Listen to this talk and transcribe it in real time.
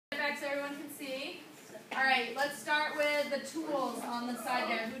Alright, let's start with the tools on the side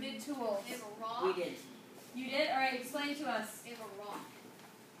there. Who did tools? We have a rock. We did. You did? Alright, explain to us. We have a rock.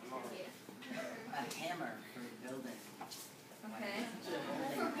 A hammer for building. Okay.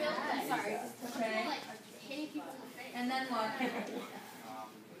 For building. Sorry. Okay. Like hitting people in the face. And then what?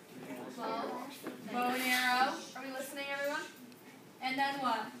 Bow. Bow and arrow. Are we listening, everyone? And then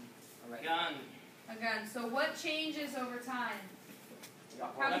what? Gun. A gun. So what changes over time?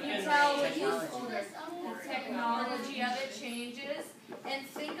 How can you tell what the technology of it changes? And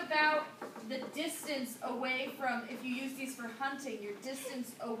think about the distance away from, if you use these for hunting, your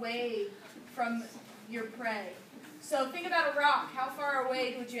distance away from your prey. So think about a rock. How far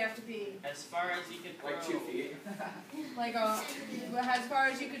away would you have to be? As far as you could throw. Like 2 feet. Like as far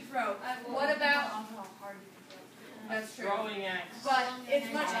as you could throw. What about? That's true. Throwing axe. But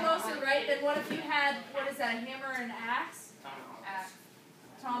it's much closer, right? Than what if you had, what is that, a hammer and an axe?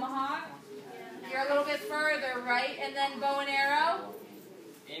 Tomahawk? You're a little bit further, right? And then bow and arrow?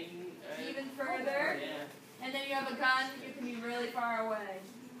 Even further? Yeah. And then you have a gun, you can be really far away.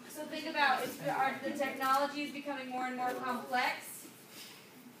 So think about, the technology is becoming more and more complex,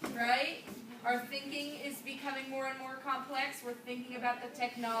 right? Our thinking is becoming more and more complex. We're thinking about the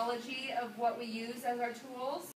technology of what we use as our tools.